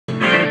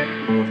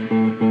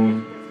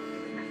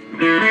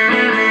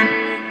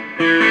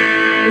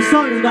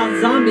song is about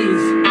zombies.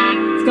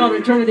 It's called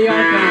Return of the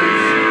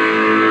Archons.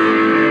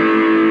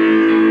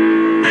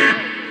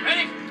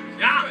 Ready?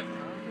 Yeah.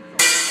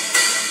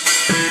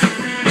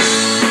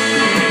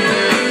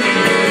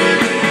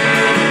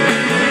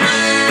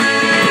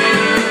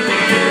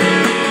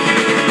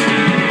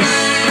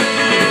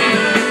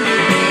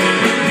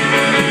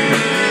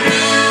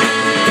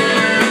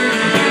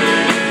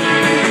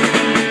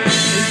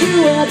 You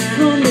up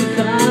from the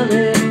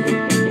valley,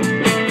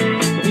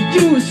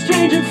 you a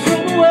stranger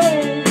from away.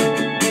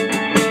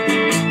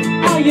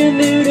 Are you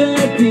new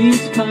to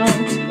these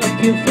parts?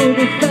 Looking for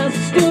the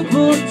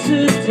festival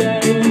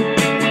today.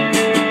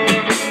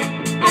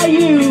 Are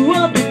you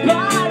of the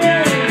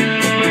body?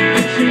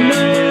 But you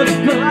know the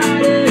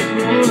body's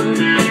one.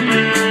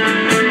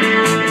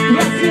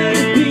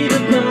 Blessed be the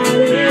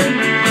body,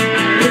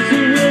 as the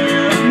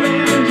will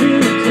around you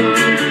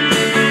done.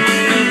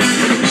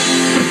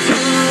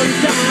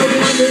 Sometimes I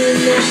wonder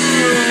now,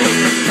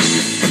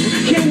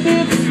 can be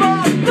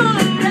fought,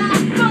 but I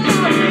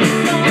fought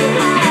so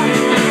hard.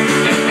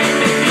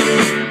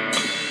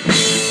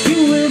 You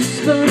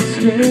whisper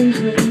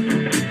strangely,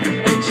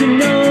 and you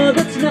know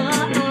that's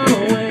not our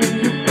way.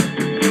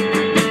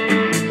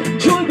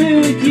 Join me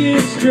with you,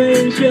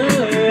 stranger,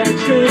 at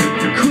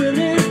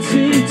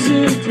tranquility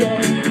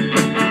today.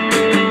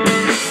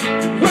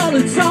 Well,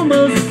 it's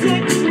almost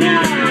 6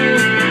 now,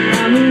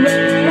 I'm a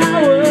red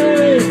hour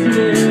is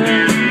near.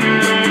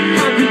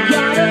 Have you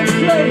got a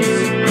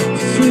place to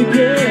sleep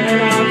in?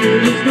 I'll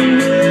finish the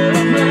will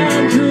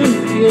around you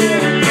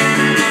here.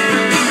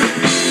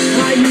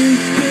 I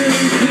used to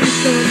be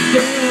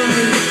something,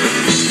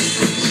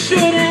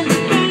 shouldn't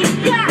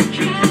think I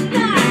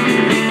cannot.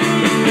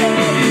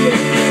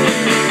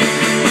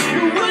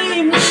 The way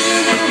you move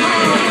in the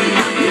heart, we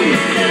got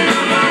peace in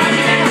our heart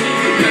now.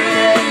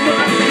 Good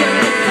luck,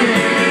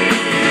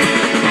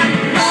 and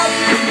love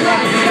is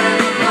right down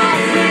the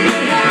heart, and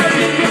your heart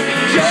and your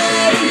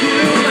joy, you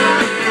my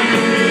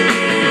friend.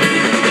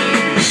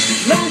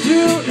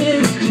 Landrew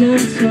is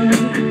gentle,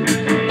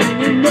 and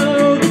you know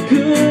the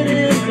good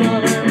is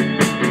on.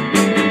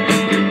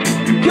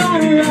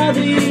 Gonna ride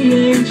the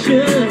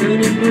ancient,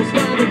 and goes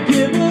by the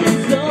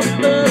givers of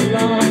the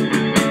law.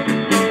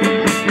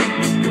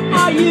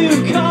 Are you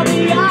called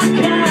the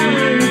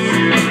Archons?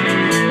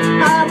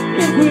 I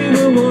think we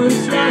were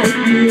once like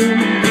you,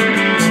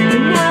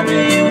 and now the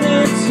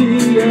unity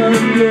of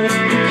you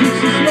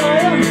keeps us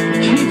loyal,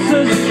 keeps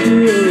us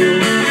true.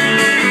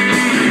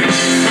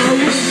 I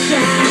wish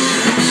I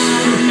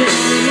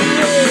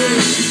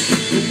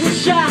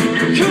wish I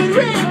could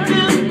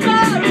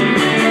remember it.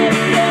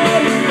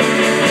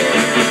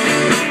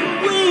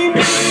 We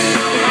know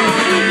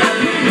we got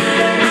peace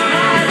in our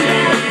hearts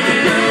and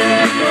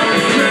good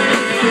was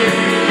and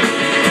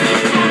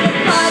the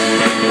body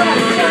is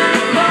right down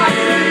the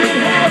hearts and it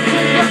has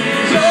to go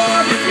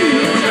towards you,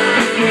 my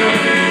friend.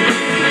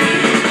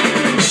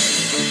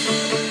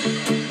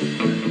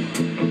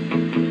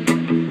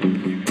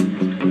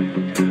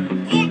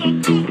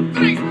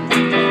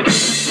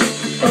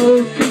 Oh,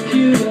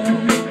 computer,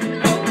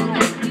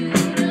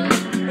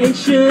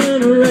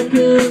 ancient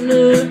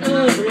reckoner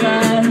of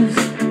lives,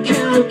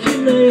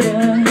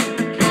 calculator,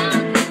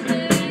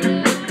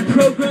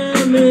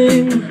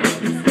 programming,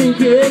 you think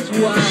it's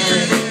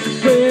wise,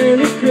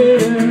 very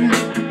clear,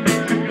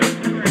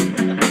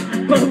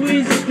 but we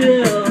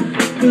still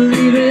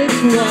believe it's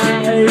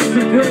wise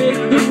to break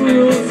the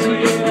rules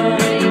here.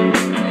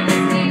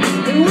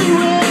 And we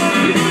will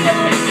be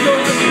that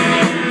source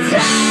of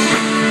time.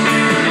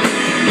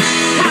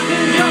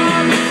 Happens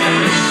all the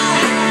time.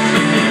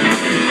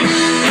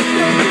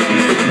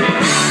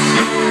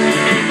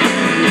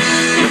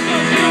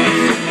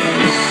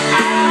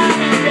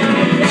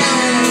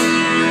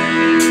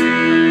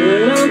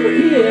 But I'm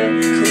here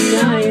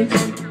tonight.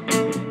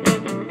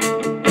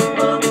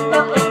 Oh,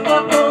 oh,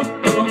 oh, oh,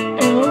 oh,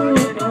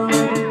 oh, oh.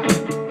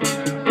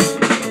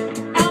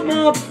 I'm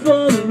up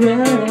for the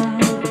ride.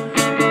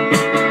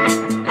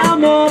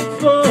 I'm up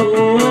for a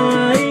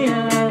while.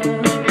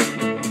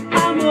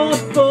 I'm up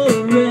for the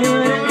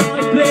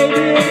ride,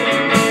 baby.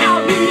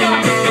 I'll be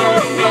up for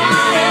a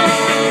while.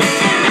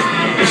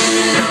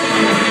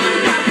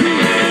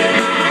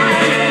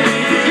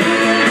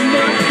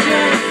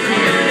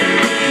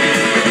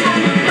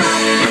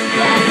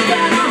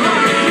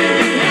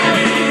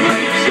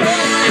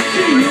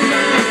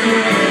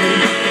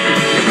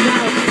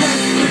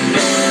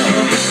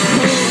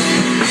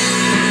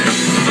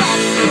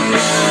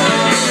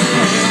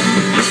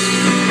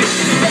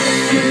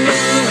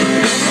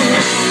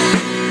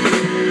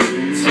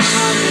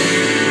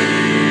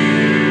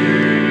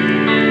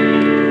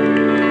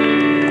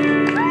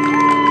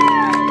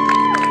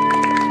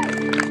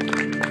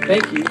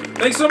 Thank you.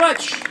 Thanks so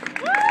much.